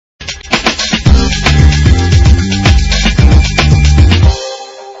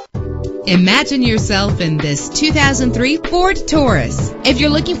Imagine yourself in this 2003 Ford Taurus. If you're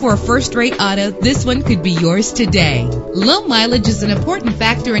looking for a first-rate auto, this one could be yours today. Low mileage is an important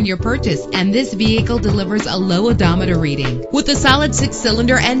factor in your purchase, and this vehicle delivers a low odometer reading. With a solid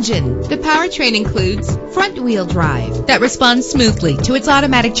 6-cylinder engine, the powertrain includes front-wheel drive that responds smoothly to its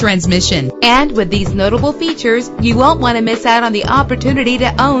automatic transmission. And with these notable features, you won't want to miss out on the opportunity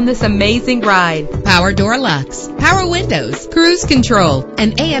to own this amazing ride. Power door locks, power windows, cruise control,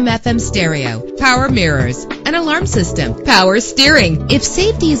 an AM/FM stereo, power mirrors, an alarm system, power steering. If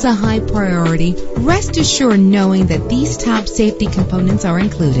safety is a high priority, rest assured knowing that these top safety components are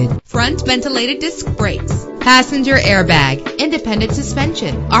included. Front ventilated disc brakes, passenger airbag, independent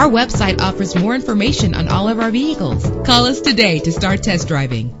suspension. Our website offers more information on all of our vehicles. Call us today to start test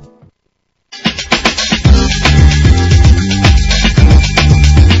driving.